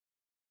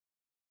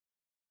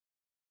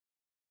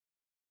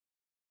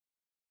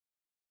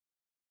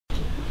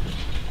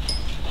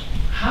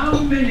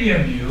How many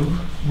of you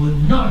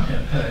would not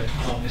have heard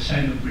of the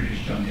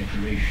Sino-British Joint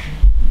Declaration?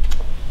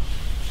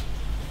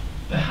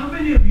 But how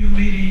many of you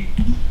really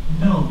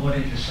know what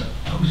it is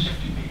supposed to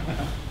be?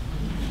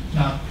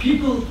 Now,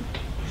 people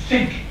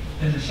think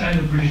that the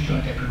Sino-British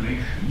Joint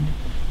Declaration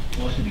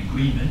was an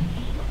agreement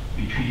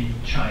between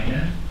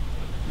China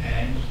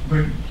and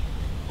Britain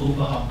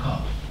over Hong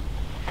Kong.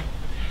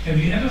 Have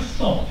you ever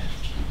thought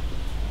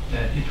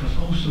that it was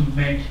also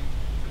meant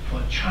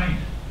for China?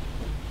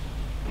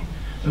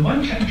 The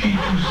one country,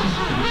 two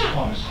systems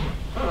policy,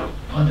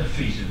 on the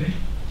face of it,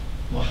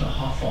 was for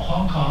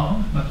Hong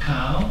Kong,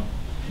 Macau,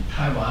 and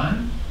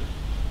Taiwan,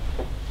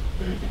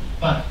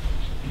 but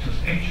it was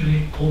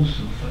actually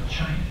also for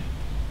China.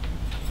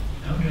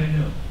 How do I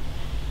know?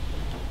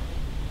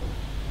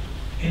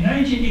 In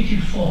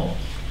 1984,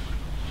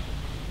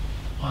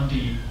 on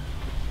the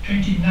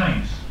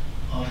 29th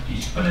of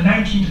on the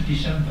 19th of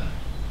December,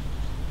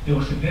 there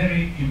was a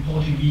very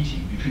important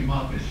meeting between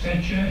Margaret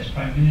Thatcher as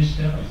Prime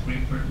Minister of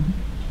Great Britain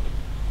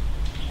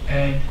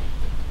and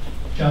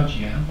Zhao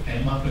Jiang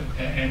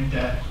and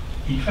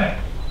in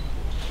fact,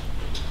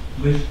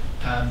 with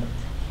Deng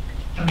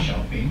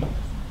Xiaoping,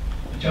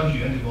 Zhao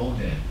Jiang, they were all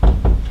there.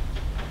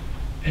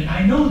 And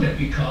I know that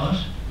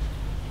because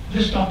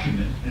this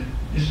document,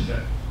 this is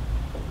a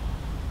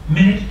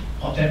minute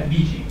of that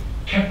meeting,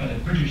 kept on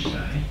the British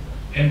side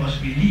and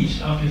was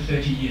released after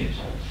 30 years.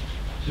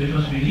 So it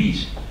was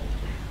released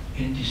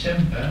in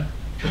December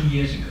 2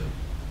 years ago.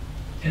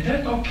 And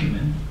that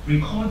document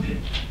recorded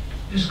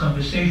this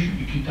conversation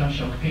between Deng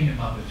Xiaoping and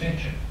Margaret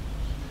Thatcher.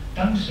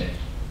 Deng said,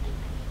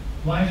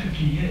 why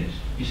 50 years?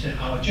 He said,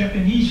 our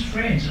Japanese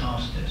friends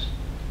asked us,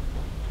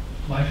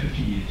 why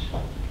 50 years?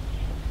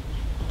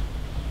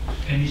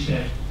 And he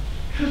said,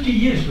 50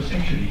 years was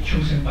actually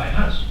chosen by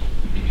us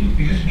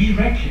because we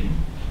reckoned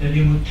that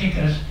it would take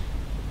us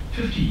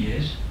 50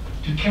 years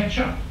to catch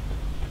up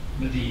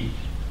with the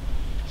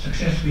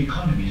successful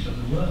economies of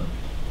the world.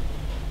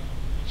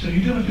 So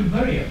you don't have to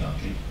worry about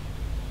it.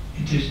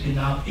 It is in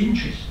our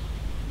interest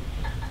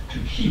to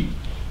keep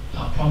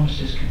our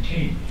promises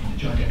contained in the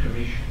Joint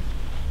Declaration.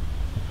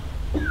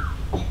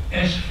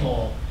 As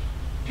for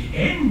the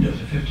end of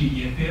the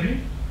 50-year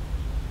period,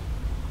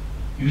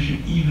 you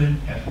should even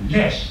have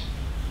less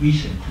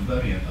reason to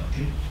worry about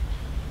it,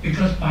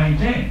 because by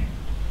then,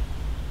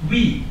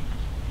 we,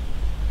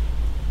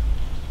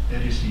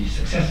 that is the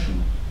successful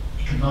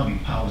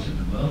economic powers of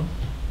the world,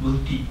 will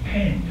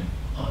depend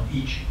on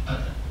each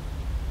other.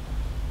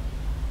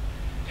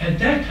 At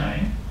that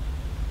time,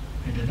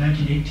 in the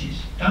 1980s,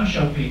 Deng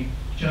Xiaoping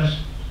just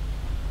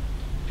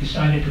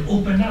decided to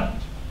open up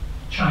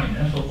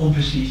China for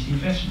overseas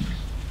investments.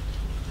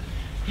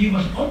 He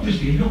was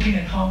obviously looking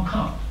at Hong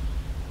Kong.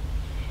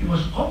 He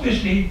has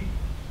obviously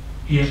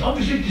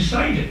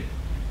decided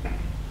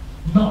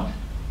not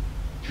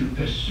to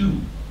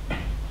pursue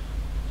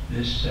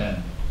this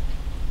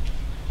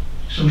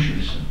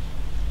socialism.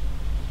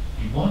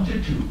 He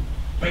wanted to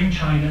bring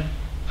China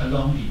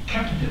along the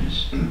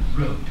capitalist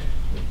road.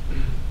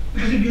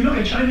 Because if you look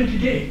at China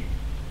today,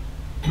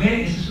 where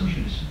is the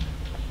socialism?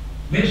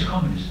 Where is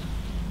communism?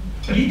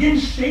 But he didn't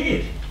say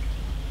it.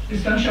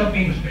 This Deng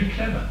Xiaoping was very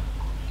clever.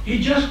 He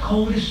just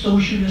called it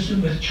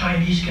socialism with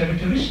Chinese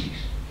characteristics.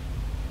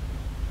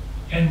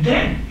 And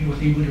then he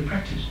was able to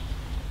practice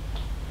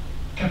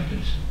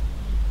capitalism.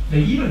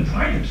 They even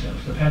pride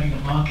themselves of having a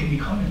market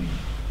economy.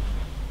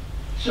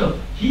 So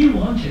he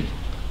wanted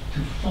to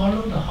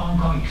follow the Hong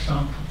Kong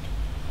example.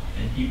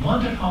 And he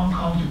wanted Hong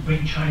Kong to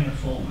bring China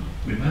forward.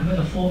 Remember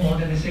the 4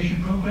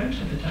 modernization programs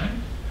at the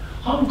time?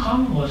 Hong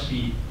Kong was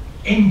the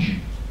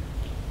engine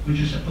which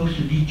was supposed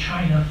to lead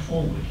China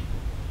forward.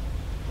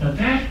 Now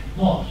that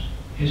was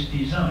his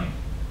design.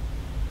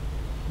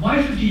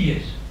 Why 50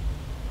 years?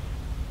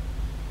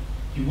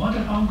 He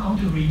wanted Hong Kong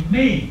to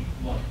remain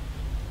what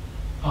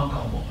Hong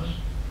Kong was,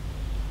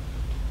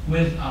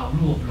 with our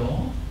rule of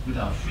law, with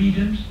our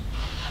freedoms,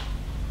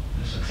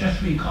 the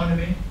successful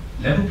economy,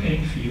 level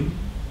playing field,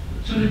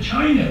 so that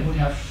China would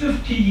have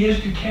 50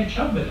 years to catch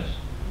up with us.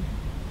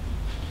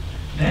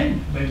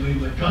 Then, when we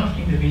were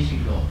drafting the Basic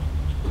Law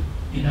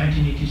in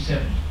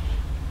 1987,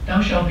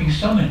 Deng Xiaoping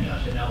summoned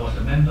us, and I was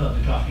a member of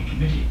the drafting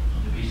committee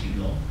on the Basic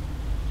Law,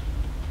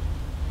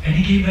 and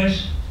he gave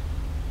us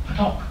a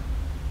talk.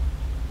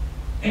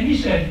 And he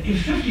said,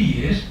 if 50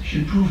 years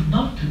should prove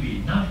not to be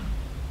enough,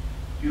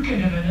 you can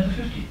have another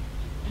 50.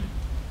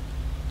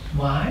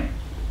 Why?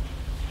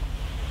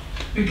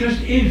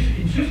 Because if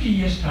in 50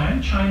 years'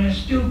 time China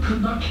still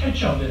could not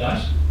catch up with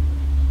us,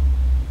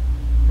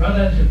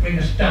 rather than to bring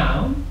us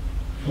down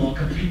for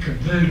complete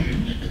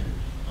convergence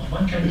of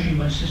one country,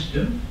 one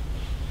system,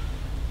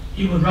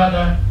 he would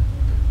rather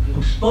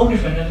postpone it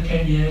for another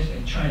 10 years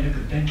and China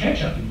could then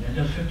catch up in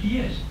another 50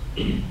 years.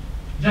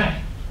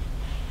 That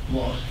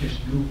was his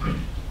blueprint.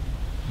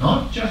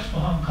 Not just for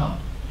Hong Kong,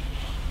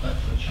 but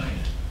for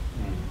China.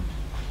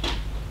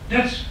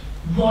 That's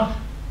what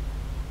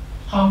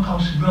Hong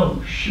Kong's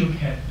role should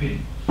have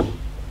been.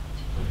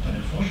 But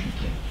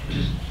unfortunately, it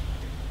isn't.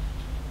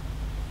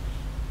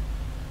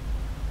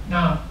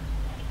 Now,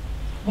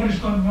 what has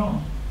gone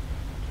wrong?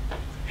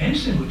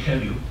 Anson would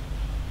tell you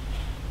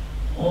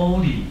all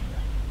the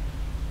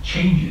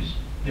changes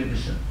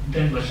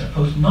that were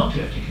supposed not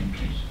to have taken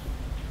place.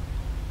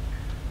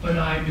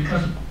 But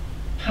because of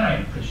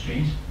time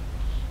constraints,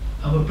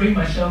 I will bring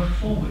myself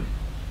forward.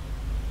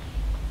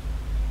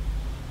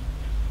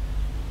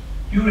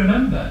 You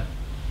remember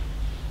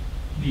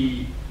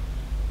the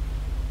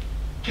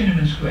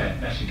Tiananmen Square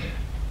massacre.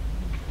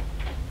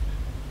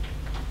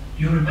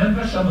 You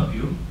remember, some of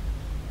you,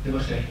 there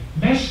was a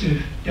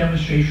massive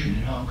demonstration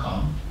in Hong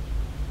Kong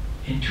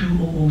in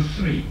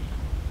 2003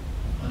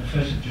 on the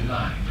 1st of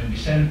July when we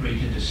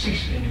celebrated the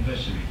 6th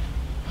anniversary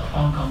of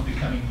Hong Kong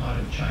becoming part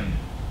of China.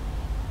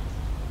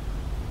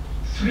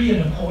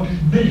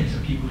 3.25 million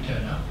of people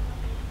turned up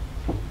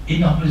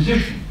in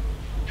opposition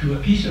to a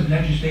piece of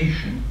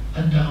legislation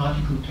under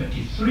Article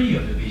 23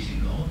 of the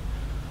Basic Law,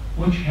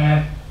 which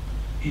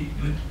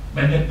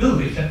when that bill,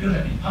 if that bill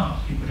had been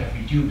passed, it would have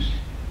reduced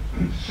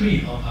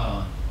 3 of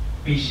our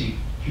basic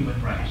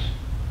human rights.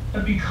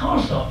 But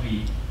because of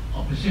the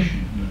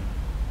opposition from the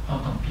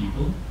Hong Kong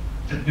people,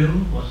 the bill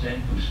was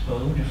then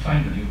postponed and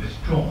finally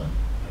withdrawn.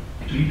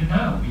 So even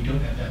now, we don't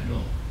have that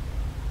law.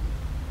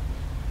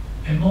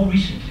 And more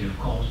recently, of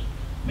course,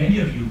 many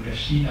of you would have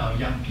seen our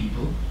young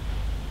people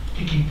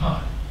taking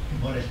part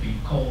in what has been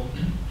called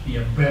the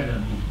umbrella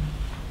movement.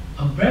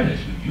 Umbrellas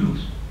were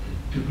used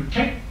to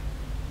protect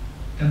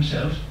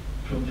themselves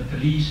from the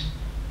police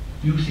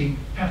using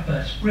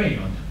pepper spray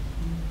on them.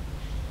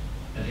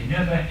 But they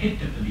never hit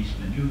the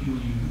policemen. You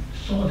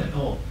saw that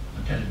all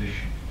on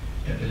television.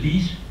 The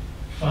police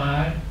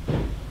fired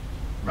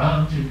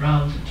rounds and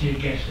rounds of tear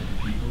gas at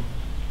the people.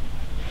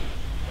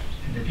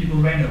 And the people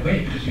ran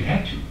away because you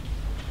had to.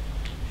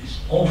 It's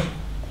awful.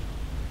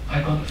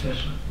 I got the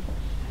first one.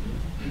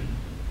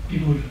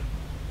 People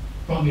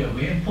brought me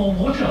away and poured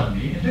water on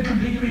me, and they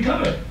completely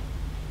recovered.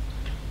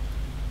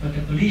 But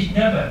the police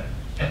never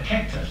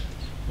attacked us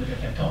with a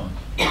baton.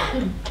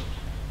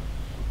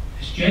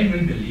 It's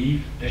generally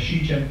believed that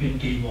Xi Jinping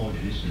gave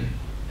orders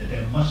that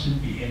there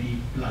mustn't be any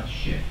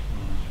bloodshed.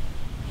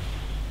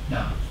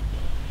 Now,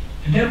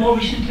 and then more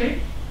recently,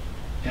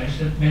 there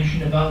is a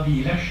mention about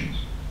the elections.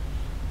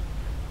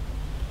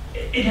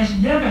 It has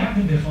never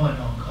happened before in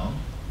Hong Kong.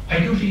 I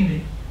don't think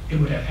that it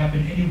would have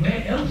happened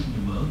anywhere else in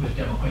the world with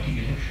democratic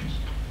elections,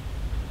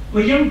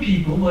 where young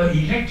people were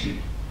elected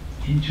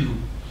into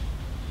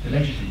the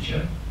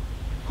legislature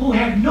who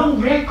had no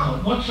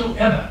record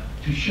whatsoever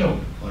to show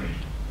for it.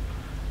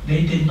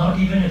 They did not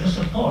even have the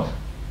support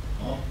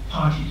of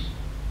parties,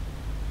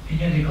 and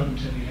yet they got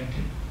themselves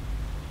elected.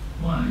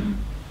 Why?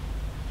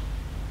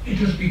 It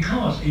was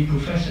because a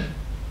professor,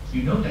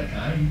 you know that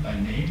guy by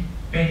name,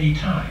 Benny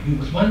Tai, who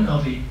was one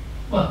of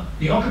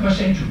the Occupy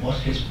Central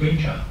was his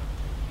brainchild.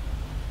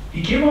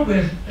 He came up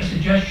with a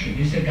suggestion.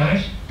 He said,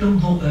 guys, don't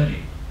vote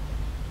early.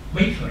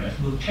 Wait for us,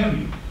 we'll tell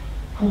you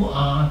who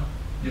are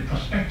the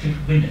prospective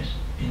winners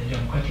in the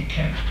democratic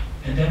camp,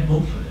 and then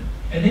vote for them.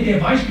 And then they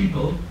advise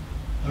people,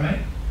 all right,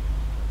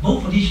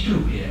 vote for these two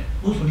here,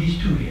 vote for these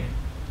two here.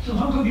 So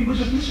Hong Kong people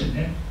just listened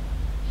then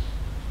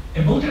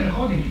and voted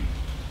accordingly.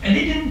 And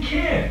they didn't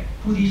care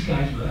who these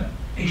guys were,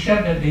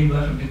 except that they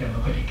were from the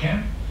democratic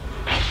camp,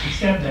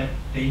 except that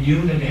they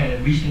knew that they had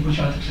a reasonable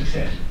chance of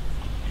success.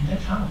 And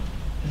that's how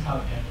it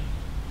happened.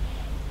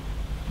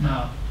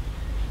 Now,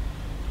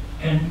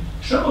 and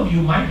some of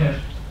you might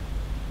have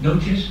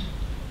noticed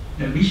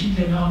that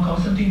recently in Hong Kong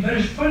something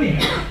very funny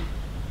happened.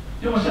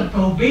 There was a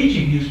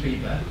pro-Beijing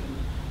newspaper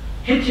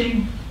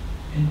hitting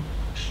and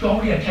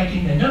strongly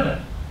attacking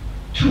another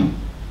 2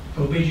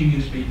 pro-Beijing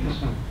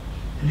newspapers.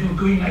 And they were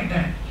going like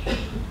that.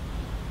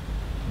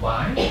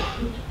 Why?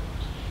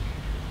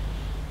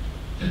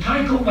 The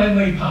Tai Kung Wai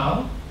Wei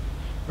Pao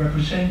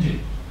represented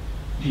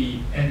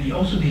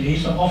also the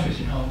liaison office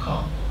in Hong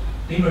Kong.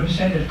 They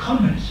represented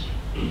communists.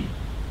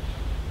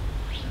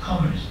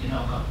 Communists in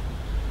Hong Kong.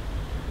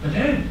 But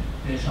then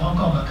there's Hong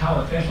Kong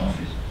Macau Affairs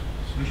Office,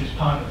 which is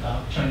part of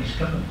our Chinese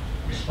government,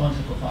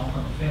 responsible for Hong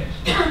Kong affairs.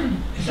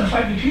 It's a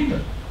fight between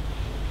them.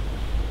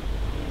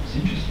 It's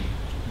interesting.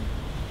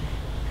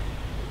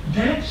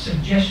 That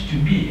suggests to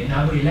me, and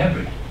I will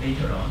elaborate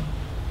later on,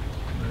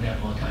 when we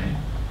have more time,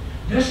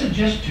 that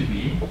suggests to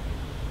me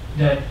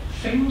that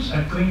things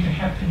are going to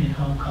happen in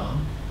Hong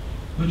Kong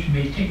which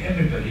may take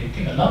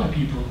a lot of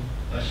people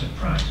by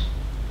surprise.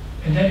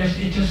 And that is,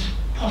 it is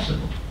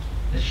possible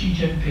that Xi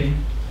Jinping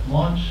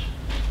wants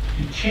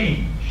to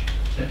change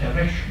the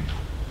direction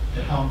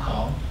that Hong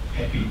Kong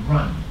had been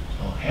run,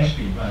 or has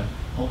been run,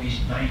 all these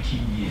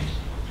 19 years.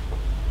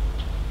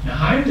 Now,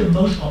 I'm the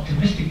most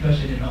optimistic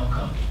person in Hong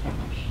Kong,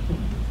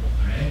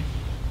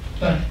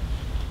 right?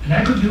 And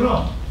I could be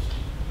wrong.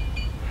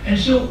 And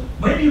so,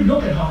 when you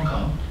look at Hong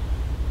Kong,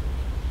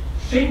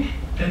 think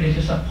that there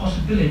is a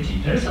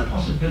possibility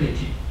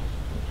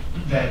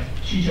that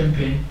Xi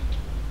Jinping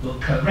will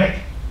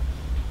correct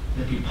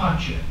the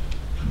departure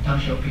from Deng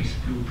Xiaoping's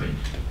blueprint,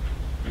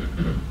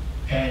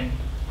 and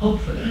hope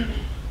for that.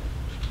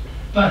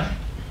 But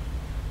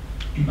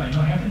it might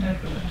not happen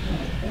that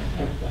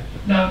way.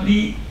 Now,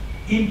 the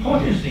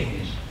important thing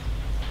is,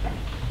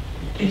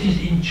 it is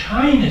in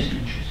China's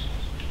interest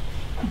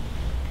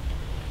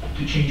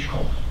to change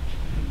course.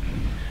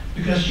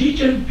 Because Xi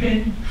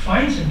Jinping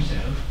finds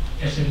himself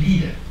as a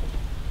leader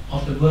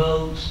of the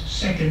world's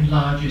second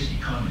largest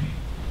economy.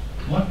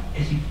 What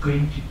is he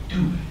going to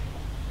do with it?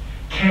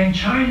 Can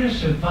China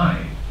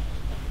survive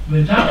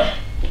without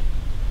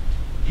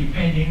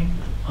depending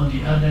on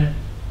the other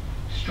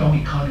strong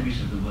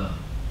economies of the world?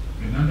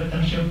 Remember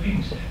Deng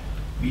Xiaoping said,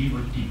 we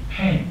would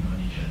depend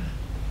on each other.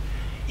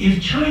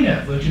 If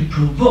China were to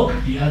provoke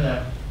the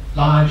other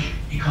large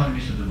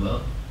economies of the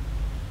world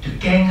to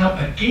gang up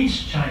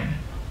against China,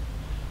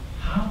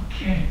 how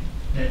can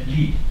that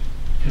lead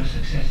to a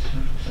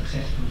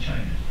successful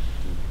China?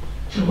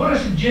 So what I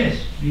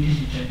suggest, ladies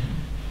and gentlemen,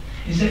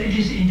 is that it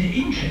is in the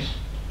interest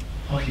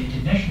of the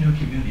international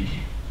community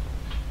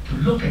to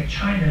look at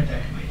China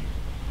that way,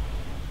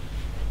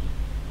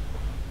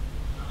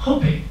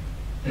 hoping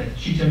that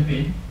Xi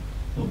Jinping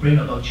will bring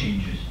about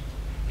changes.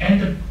 And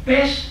the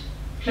best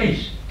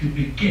place to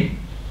begin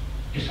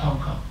is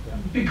Hong Kong,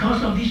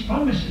 because of these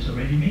promises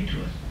already made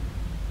to us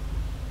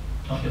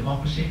of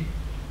democracy,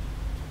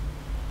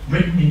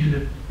 written into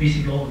the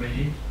basic law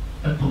already,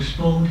 but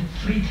postponed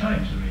 3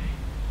 times already.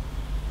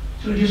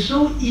 So it is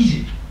so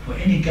easy for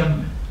any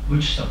government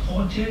which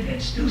supported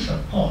and still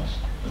supports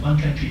the one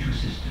country, 2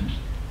 systems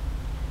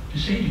to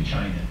say to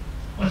China,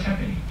 what's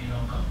happening in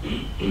Hong Kong?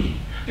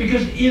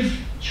 Because if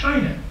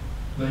China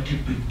were to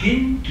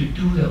begin to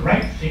do the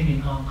right thing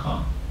in Hong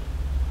Kong,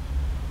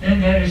 then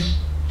there is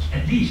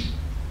at least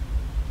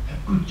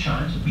a good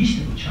chance, a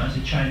reasonable chance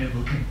that China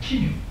will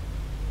continue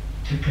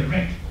to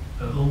correct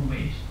her own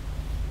ways,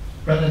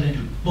 rather than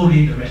to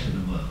bully the rest of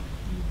the world.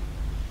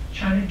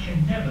 China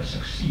can never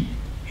succeed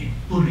in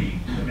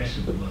bullying the rest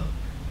of the world.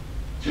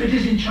 So it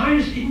is in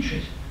China's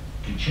interest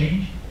to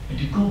change and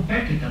to go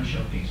back to Deng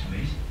Xiaoping's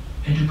ways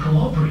and to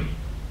cooperate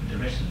with the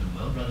rest of the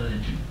world, rather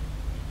than to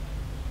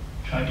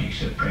try to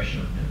exert pressure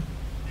on them,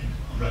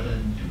 and rather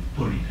than to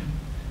bully them.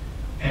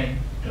 And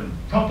the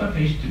proper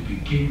place to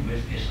begin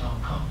with is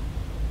Hong Kong.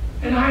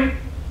 And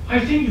I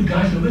think you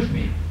guys are with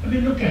me. I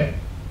mean, look at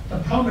the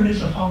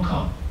prominence of Hong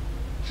Kong.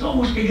 It's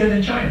almost bigger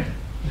than China.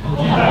 So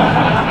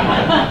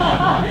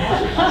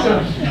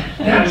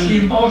that's the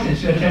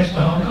importance attached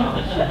to Hong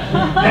Kong.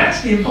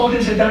 That's the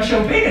importance that Deng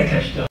Xiaoping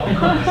attached to Hong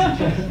Kong, I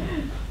suggest.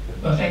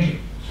 Well, thank you.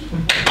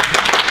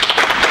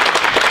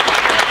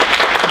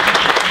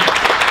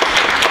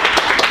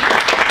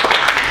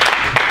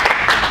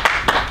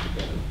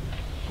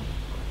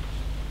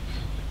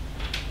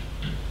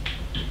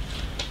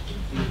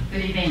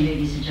 Good evening,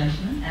 ladies and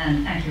gentlemen,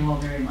 and thank you all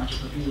very much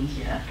for being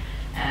here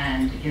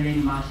and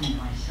giving Martin and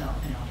myself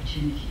an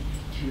opportunity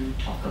to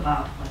talk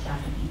about what's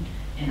happening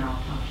in our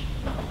part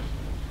of the world.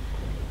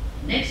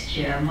 Next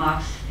year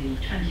marks the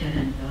 20th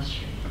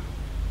anniversary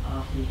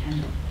of the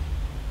handover.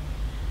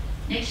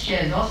 Next year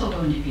is also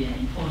going to be an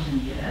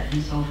important year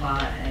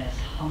insofar as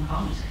Hong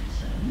Kong is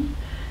concerned,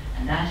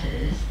 and that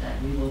is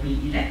that we will be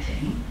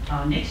electing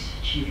our next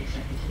chief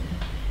executive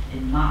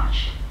in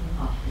March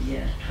of the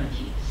year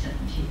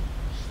 2017.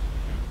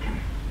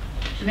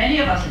 To many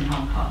of us in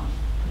Hong Kong,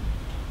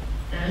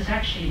 there is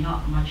actually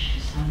not much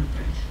to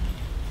celebrate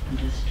on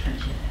this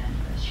 20th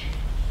anniversary.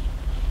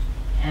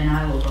 And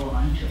I will go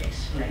on to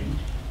explain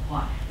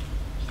why.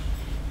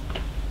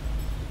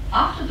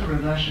 After the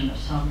reversion of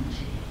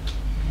sovereignty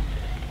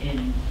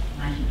in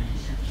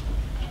 1997,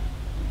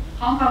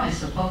 Hong Kong is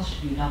supposed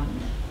to be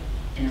governed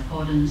in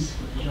accordance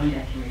with the Joint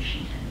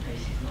Declaration and the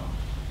Basic Law,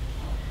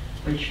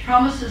 which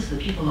promises the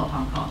people of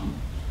Hong Kong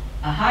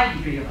a high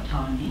degree of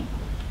autonomy.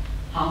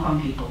 Hong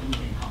Kong people live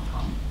in Hong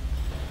Kong.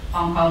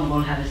 Hong Kong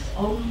will have its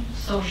own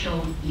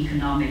social,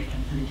 economic,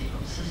 and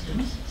political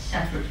systems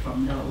separate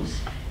from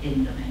those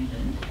in the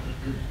mainland.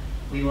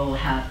 We will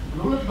have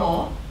the rule of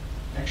law,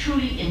 a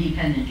truly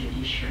independent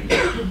judiciary,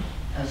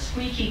 a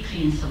squeaky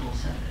clean civil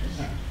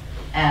service,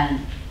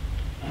 and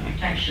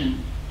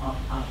protection of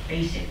our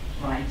basic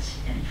rights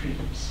and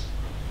freedoms,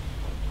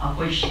 of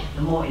which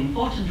the more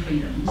important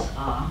freedoms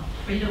are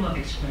freedom of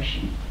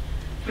expression,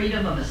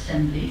 freedom of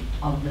assembly,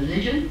 of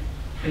religion,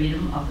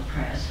 freedom of the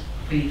press,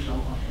 free flow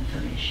of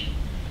information,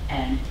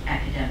 and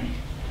academic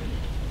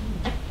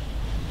freedom.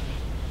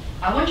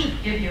 I want to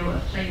give you a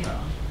flavor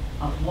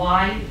of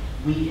why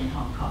we in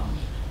Hong Kong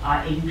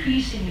are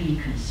increasingly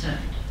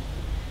concerned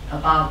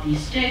about the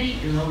steady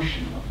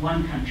erosion of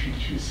one country,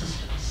 2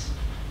 systems,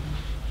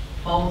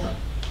 both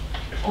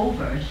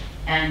overt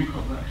and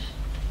covert.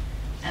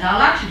 And I'd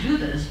like to do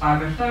this by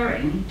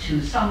referring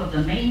to some of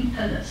the main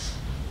pillars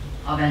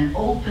of an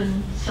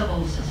open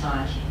civil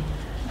society,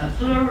 a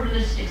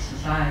pluralistic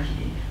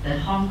society that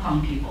Hong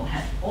Kong people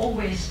have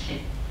always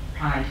taken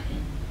pride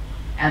in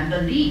and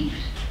believed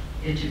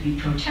it to be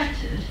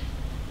protected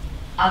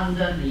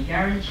under the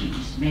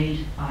guarantees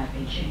made by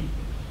Beijing,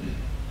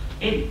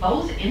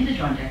 both in the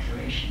Joint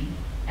Declaration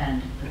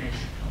and the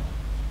Basic Law.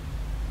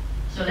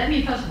 So let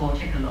me first of all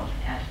take a look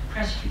at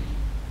press freedom.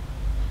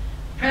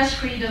 Press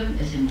freedom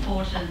is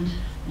important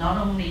not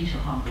only to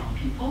Hong Kong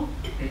people,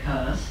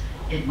 because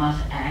it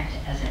must act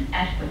as an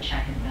adequate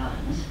check and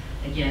balance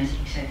against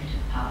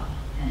executive power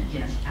and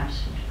against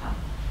absolute power.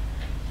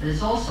 But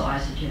it's also, I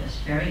suggest,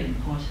 very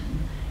important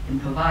in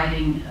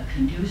providing a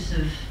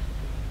conducive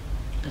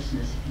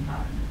business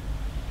environment.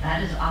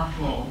 That is,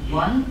 after all,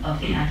 one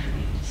of the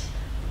attributes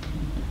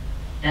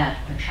that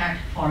attract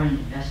foreign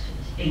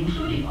investors,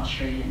 including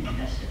Australian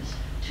investors,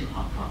 to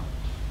Hong Kong.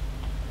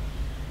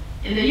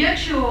 In the year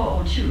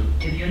 2002,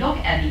 if you look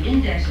at the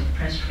Index of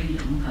Press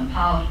Freedom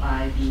compiled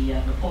by the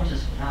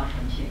Reporters Without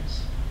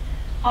Frontiers,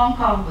 Hong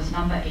Kong was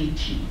number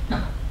 18.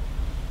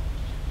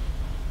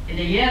 In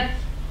the year,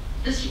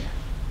 this year,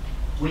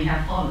 we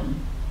have fallen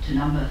to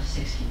number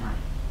 69.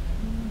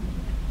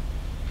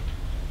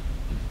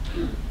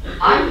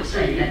 I would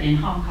say that in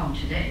Hong Kong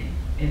today,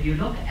 if you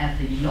look at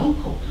the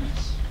local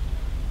press,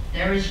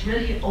 there is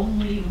really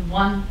only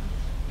one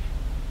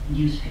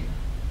newspaper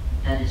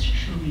that is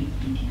truly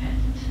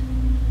independent,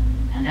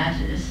 and that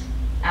is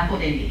Apple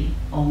Daily,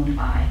 owned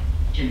by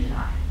Jimmy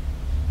Lai.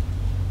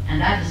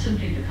 And that is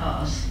simply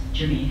because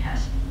Jimmy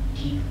has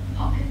deep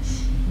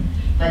pockets.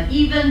 But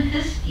even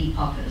his deep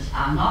pockets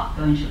are not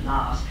going to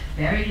last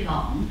very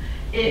long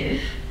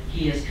if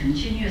he is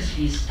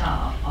continuously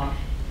starved of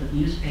the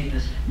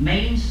newspaper's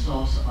main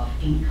source of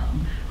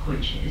income,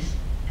 which is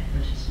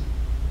advertisement.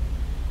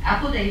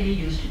 Apple Daily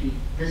used to be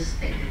this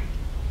thick.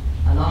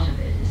 A lot of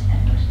it is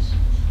advertisements.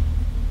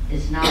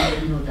 It's now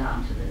dwindled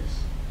down to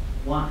this.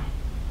 Why?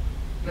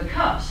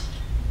 Because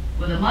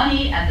with the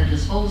money at the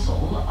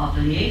disposal of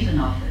the liaison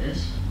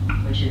office,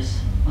 which is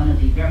one of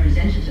the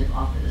representative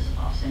office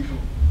of central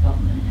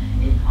government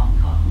in Hong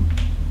Kong,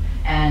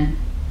 and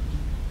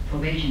for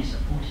Beijing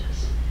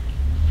supporters,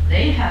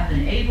 they have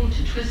been able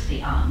to twist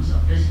the arms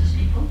of business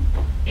people,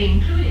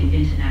 including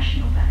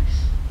international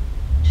banks,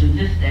 to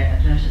lift their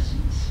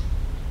advertisements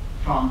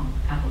from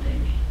Apple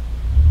Daily.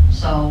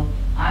 So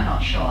I'm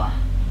not sure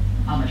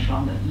how much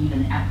longer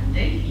even Apple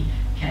Daily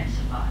can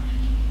survive.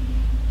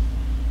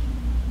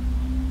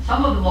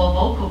 Some of the more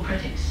vocal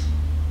critics,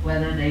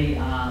 whether they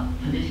are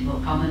political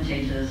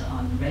commentators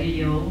on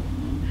radio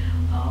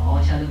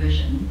or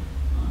television,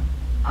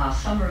 are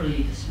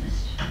summarily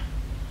dismissed.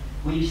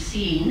 We've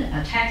seen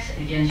attacks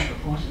against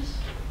reporters,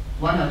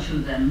 one or two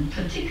of them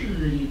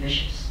particularly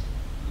vicious.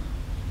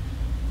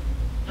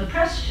 The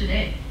press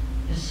today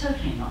is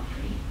certainly not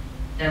free.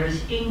 There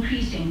is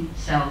increasing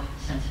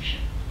self-censorship.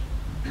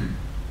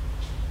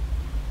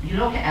 You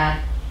look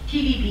at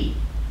TVB,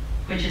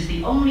 which is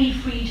the only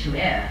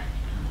free-to-air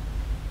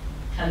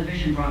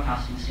television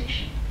broadcasting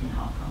station in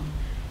Hong Kong.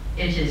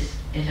 It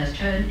has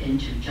turned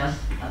into just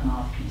a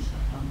mouthpiece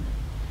of government.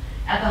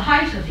 At the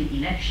height of the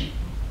election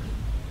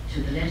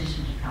to the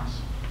Legislative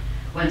Council,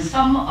 when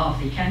some of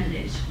the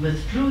candidates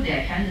withdrew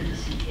their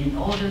candidacy in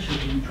order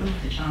to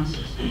improve the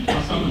chances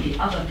of some of the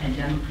other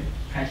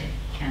pan-democratic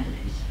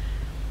candidates,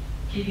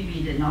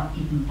 TVB did not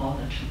even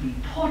bother to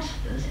report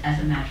this as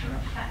a matter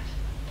of fact.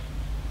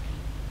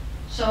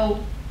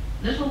 So,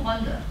 little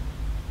wonder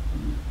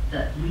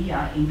that we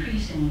are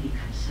increasingly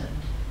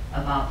concerned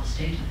about the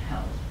state of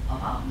health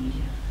of our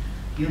media.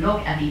 You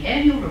look at the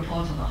annual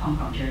report of the Hong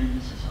Kong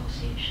Journalists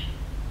Association.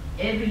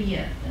 Every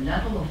year, the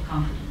level of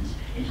confidence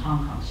in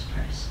Hong Kong's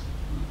press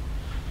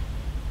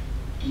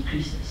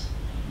decreases.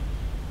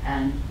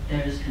 And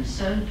there is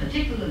concern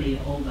particularly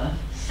over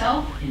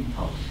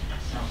self-imposed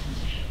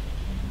self-censorship.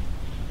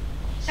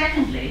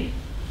 Secondly,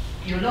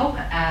 you look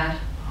at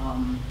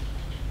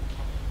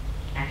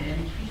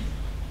academic freedom,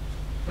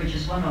 which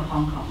is one of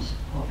Hong Kong's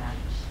core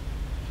values,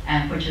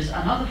 and which is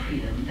another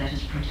freedom that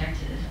is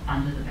protected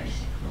under the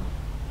Basic Law.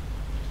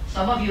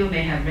 Some of you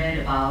may have read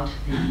about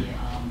the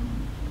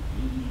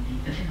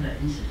particular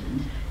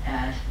incident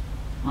at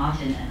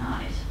Martin and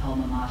I's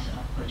alma mater,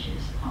 which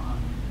is Hong Kong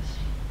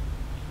University.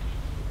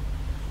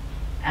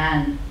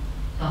 And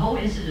the whole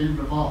incident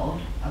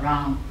revolved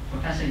around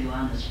Professor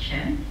Johannes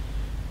Chen,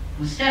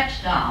 who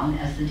stepped down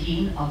as the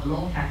Dean of the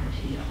Law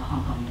Faculty of the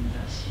Hong Kong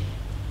University.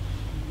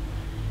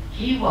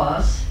 He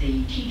was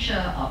the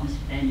teacher of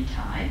Mr. Benny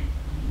Tai,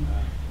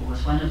 who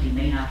was one of the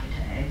main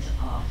architects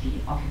of the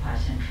Occupy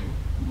Central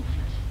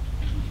movement.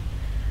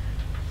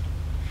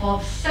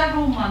 For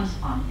several months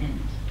on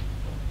end,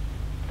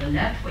 the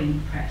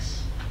left-wing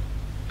press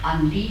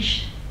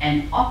unleashed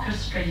an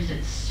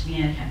orchestrated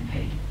smear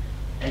campaign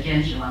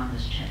against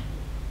Johannes Chen,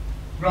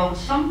 wrote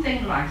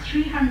something like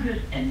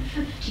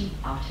 350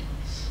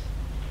 articles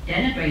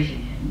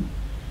denigrating him,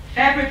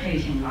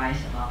 fabricating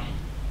lies about him.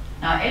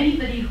 Now,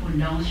 anybody who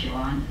knows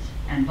Johannes,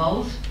 and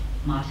both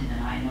Martin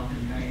and I know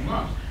him very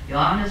well,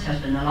 Johannes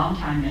has been a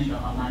long-time member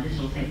of my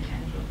little think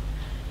tank group.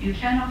 You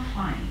cannot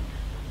find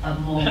a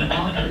more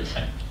moderate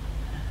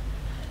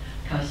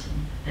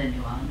person than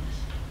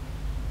Johannes.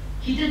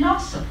 He did not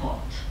support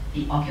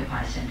the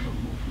Occupy Central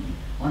movement,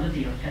 one of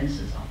the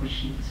offenses of which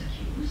he was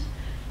accused,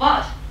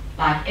 but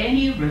like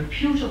any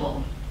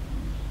reputable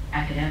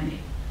academic,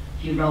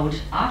 he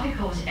wrote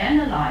articles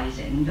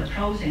analyzing the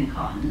pros and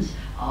cons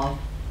of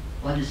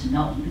what is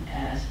known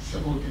as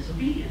civil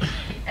disobedience,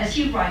 as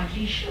he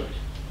rightly should.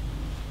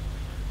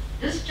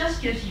 This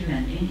just gives you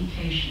an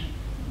indication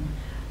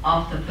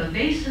of the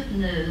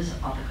pervasiveness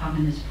of the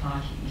Communist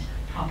Party's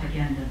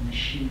propaganda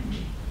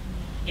machinery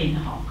in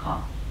Hong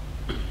Kong.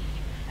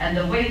 and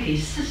the way they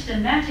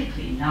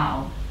systematically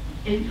now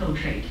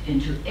infiltrate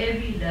into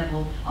every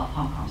level of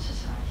Hong Kong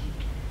society,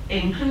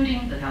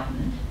 including the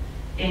government,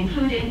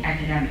 including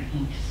academic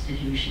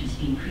institutions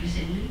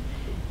increasingly,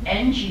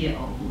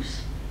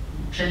 NGOs,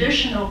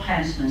 traditional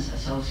clansmen's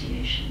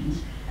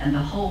associations, and the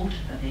hold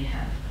that they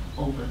have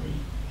over the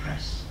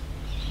press.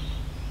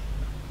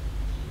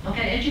 Look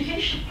at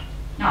education.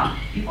 Now,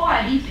 before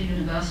I leave the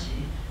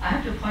university, I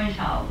have to point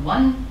out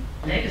one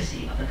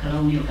legacy of the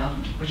colonial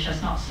government which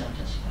has not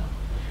served us well.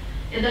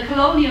 In the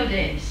colonial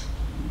days,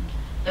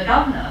 the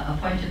governor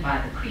appointed by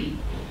the Queen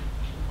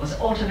was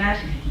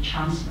automatically the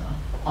chancellor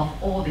of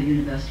all the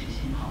universities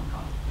in Hong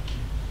Kong.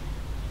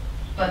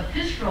 But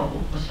his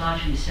role was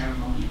largely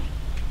ceremonial.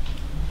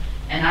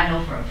 And I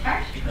know for a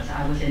fact, because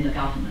I was in the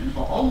government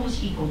for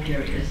almost equal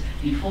periods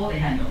before the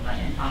handover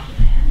and after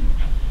the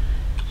handover.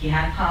 He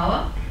had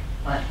power,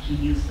 but he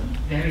used them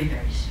very,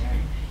 very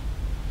sparingly.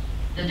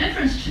 The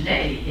difference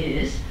today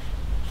is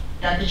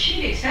that the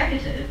chief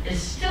executive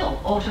is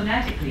still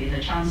automatically the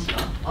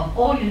chancellor of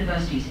all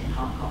universities in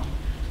Hong Kong,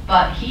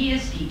 but he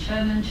is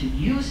determined to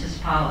use his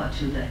power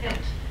to the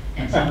hilt,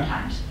 and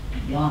sometimes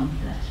beyond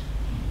that,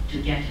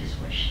 to get his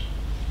wish.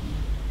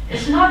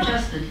 It's not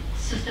just the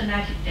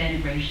systematic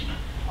denigration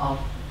of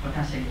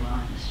Professor Yuan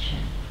and his chair,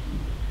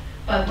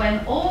 but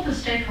when all the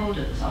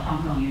stakeholders of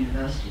Hong Kong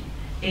University,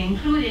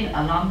 including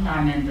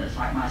alumni members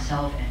like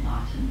myself and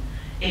Martin,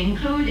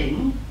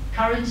 including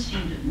current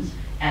students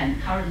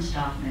and current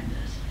staff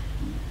members,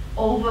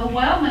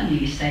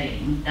 overwhelmingly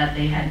saying that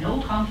they had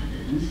no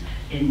confidence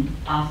in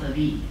Arthur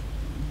Lee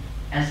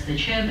as the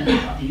chairman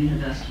of the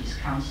university's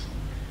council,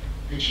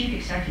 the chief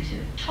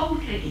executive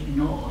totally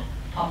ignored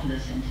popular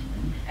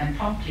sentiment and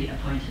promptly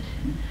appointed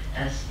him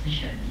as the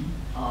chairman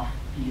of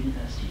the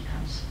university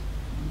council.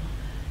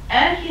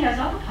 And he has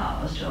other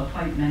powers to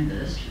appoint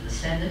members to the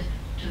Senate,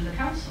 to the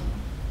council.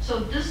 So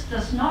this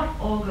does not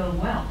augur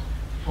well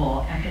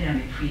for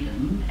academic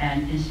freedom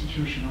and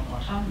institutional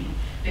autonomy,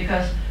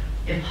 because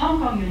if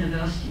Hong Kong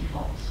University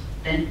falls,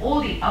 then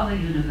all the other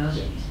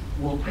universities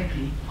will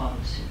quickly follow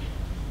suit.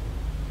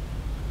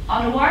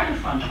 On the wider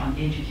front on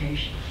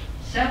education,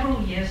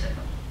 several years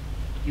ago,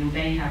 you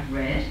may have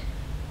read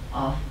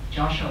of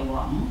Joshua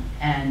Wong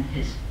and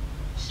his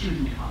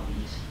student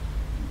colleagues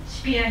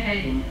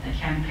spearheading a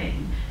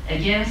campaign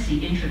against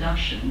the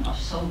introduction of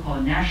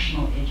so-called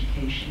national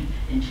education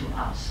into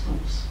our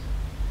schools.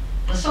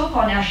 The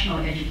so-called national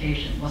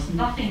education was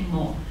nothing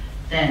more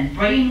than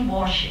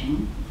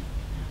brainwashing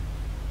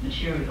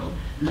material,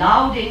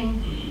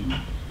 lauding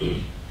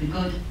the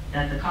good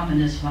that the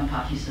communist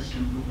one-party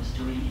system rule was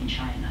doing in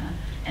China,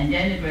 and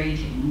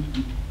denigrating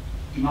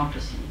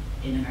democracy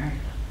in America.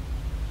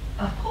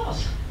 Of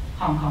course,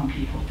 Hong Kong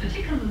people,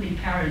 particularly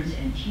parents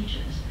and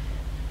teachers,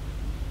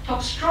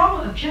 took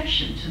strong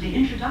objection to the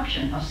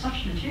introduction of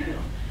such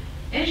material.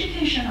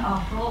 Education,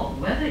 after all,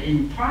 whether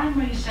in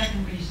primary,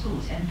 secondary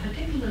schools, and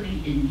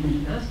particularly in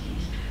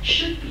universities,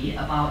 should be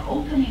about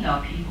opening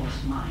up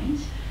people's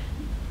minds,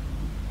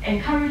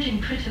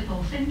 encouraging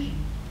critical thinking,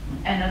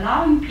 and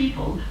allowing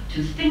people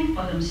to think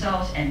for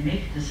themselves and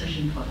make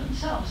decisions for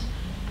themselves.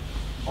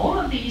 All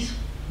of these,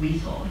 we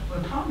thought,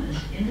 were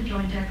promised in the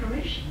Joint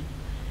Declaration.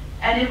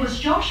 And it was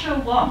Joshua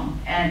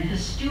Wong and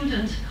his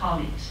student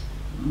colleagues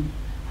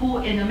who,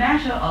 in a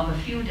matter of a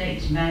few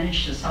days,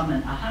 managed to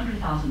summon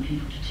 100,000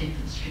 people to take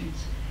to the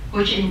streets,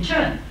 which in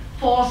turn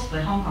forced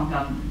the Hong Kong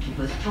government to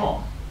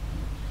withdraw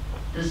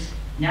this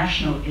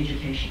national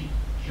education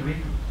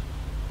curriculum.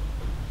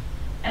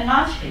 And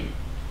lastly,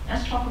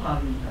 let's talk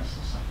about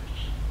universal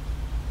suffrage.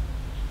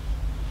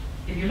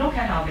 If you look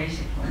at our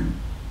basic law,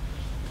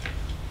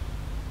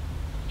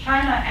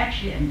 China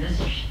actually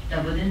envisaged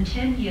that within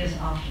 10 years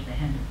after the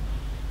handover,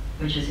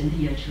 which is in the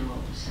year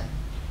 2007,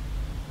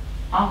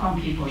 Hong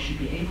Kong people should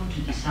be able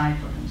to decide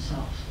for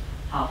themselves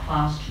how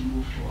fast to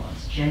move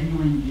towards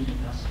genuine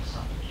universal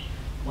suffrage,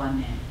 one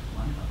man,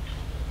 one vote.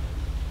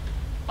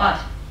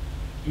 But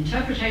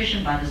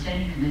interpretation by the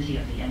Standing Committee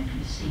of the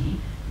NPC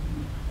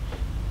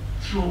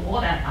threw all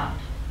that out.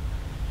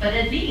 But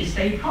at least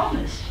they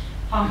promised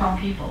Hong Kong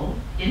people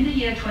in the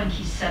year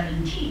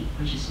 2017,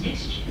 which is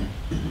next year,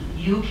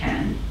 you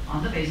can,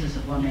 on the basis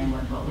of one man,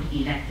 one vote,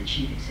 elect the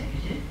chief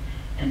executive.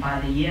 And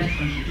by the year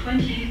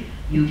 2020,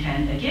 you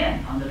can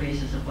again, on the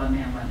basis of one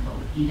man, one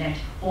vote, elect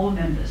all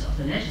members of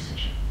the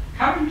legislature.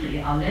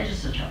 Currently, our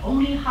legislature,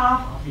 only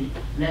half of the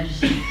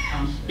legislative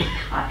councillors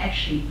are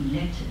actually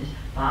elected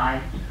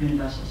by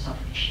universal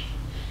suffrage.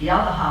 The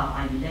other half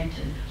are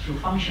elected through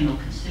functional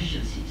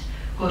constituencies,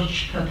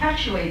 which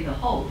perpetuate the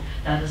hope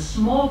that a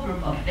small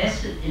group of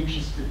vested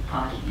interested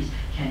parties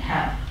can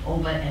have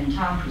over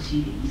entire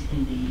proceedings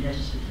in the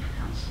legislative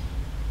council.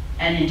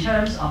 And in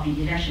terms of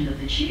the election of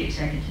the chief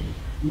executive,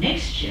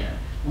 next year,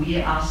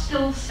 we are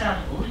still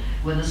saddled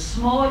with a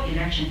small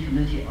election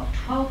committee of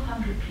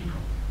 1,200 people,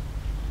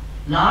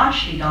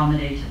 largely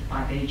dominated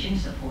by Beijing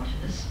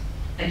supporters,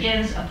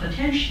 against a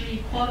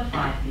potentially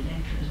qualified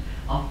electorate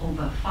of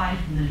over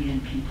 5 million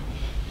people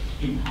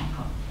in Hong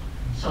Kong.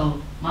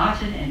 So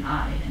Martin and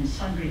I and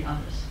sundry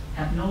others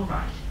have no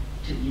right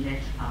to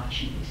elect our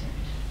chief executive.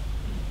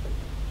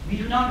 We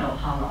do not know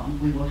how long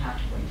we will have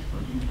to wait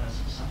for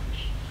universal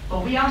suffrage.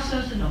 But we are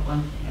certain of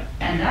one thing,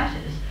 and that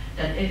is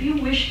that if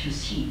you wish to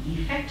see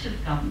effective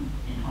government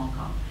in Hong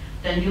Kong,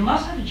 then you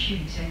must have a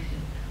chief executive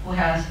who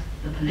has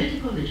the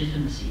political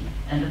legitimacy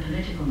and the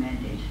political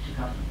mandate to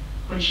govern,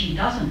 which he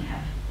doesn't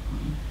have.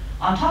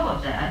 On top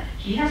of that,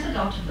 he has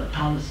adopted the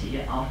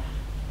policy of,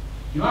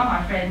 you are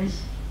my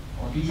friends,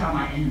 or these are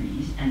my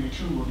enemies, and the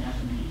two will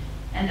never meet.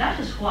 And that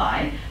is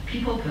why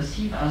people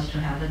perceive us to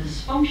have a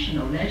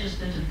dysfunctional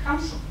legislative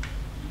council,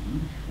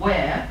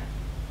 where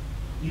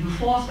you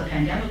force the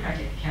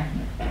pan-democratic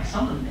cabinet, or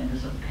some of the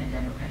members of the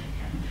pan-democratic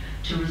cabinet,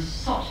 to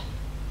resort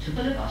to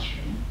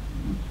filibustering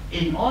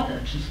in order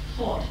to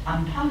thwart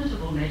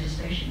unpalatable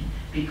legislation,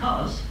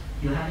 because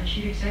you have a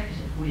chief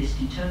executive who is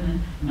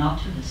determined not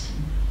to listen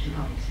to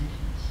public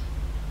sentiments.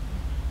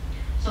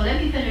 So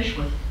let me finish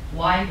with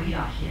why we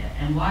are here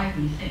and why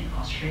we think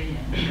Australia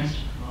and the rest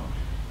of the world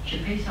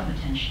should pay some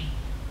attention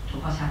to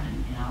what's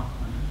happening in our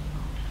corner of the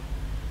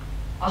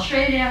world.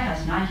 Australia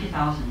has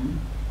 90,000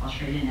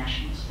 Australian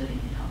nationals living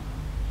in Hong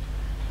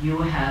Kong. You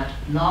have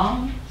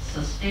long,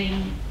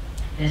 sustained,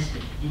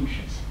 vested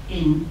interests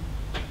in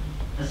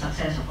the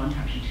success of one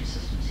country, two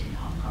systems in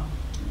Hong Kong,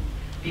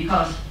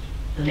 because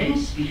the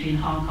links between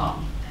Hong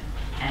Kong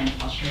and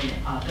Australia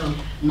are built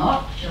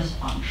not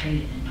just on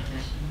trade and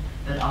investment,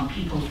 but on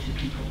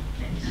people-to-people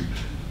links.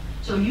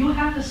 So you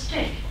have a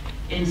stake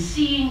in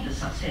seeing the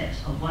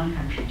success of one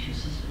country, two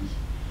systems.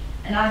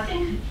 And I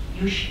think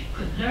you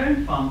could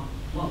learn from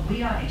what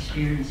we are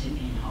experiencing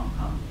in Hong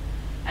Kong.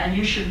 And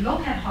you should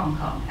look at Hong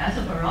Kong as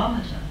a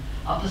barometer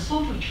of the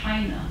sort of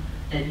China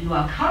that you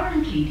are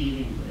currently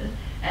dealing with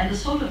and the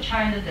sort of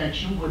China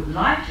that you would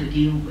like to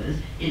deal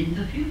with in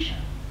the future.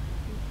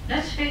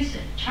 Let's face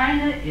it,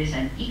 China is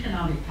an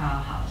economic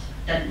powerhouse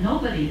that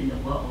nobody in the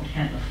world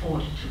can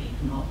afford to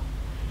ignore.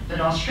 But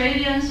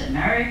Australians,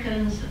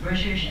 Americans, the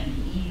British, and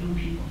the EU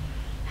people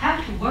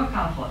have to work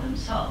out for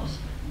themselves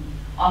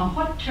on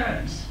what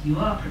terms you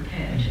are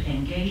prepared to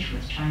engage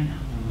with China.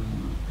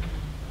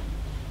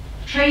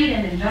 Trade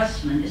and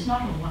investment is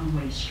not a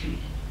one-way street.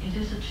 It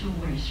is a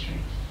two-way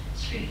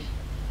street.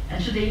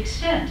 And to the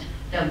extent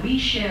that we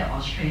share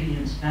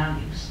Australians'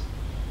 values,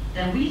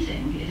 then we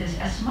think it is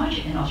as much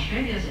in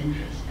Australia's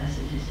interest as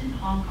it is in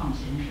Hong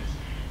Kong's interest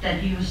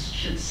that you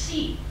should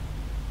see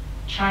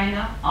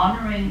China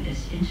honoring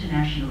its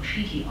international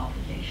treaty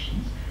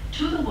obligations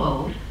to the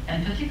world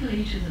and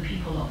particularly to the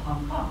people of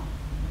Hong Kong.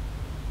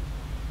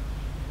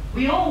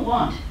 We all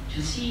want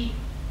to see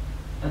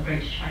a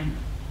great China.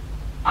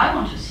 I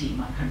want to see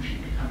my country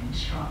becoming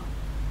strong.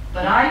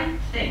 But I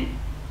think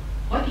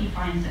what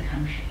defines a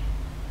country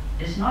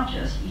is not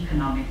just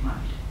economic might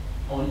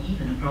or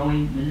even a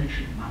growing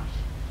military might.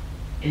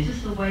 It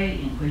is the way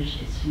in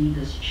which its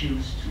leaders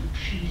choose to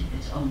treat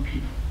its own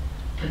people,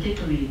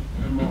 particularly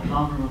the more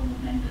vulnerable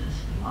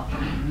members of the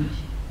community.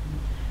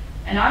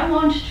 And I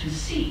want to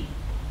see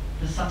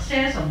the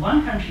success of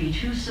one country,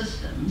 two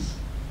systems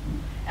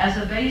as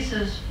a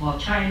basis for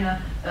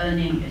China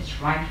earning its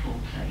rightful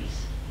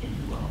place in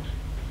the world.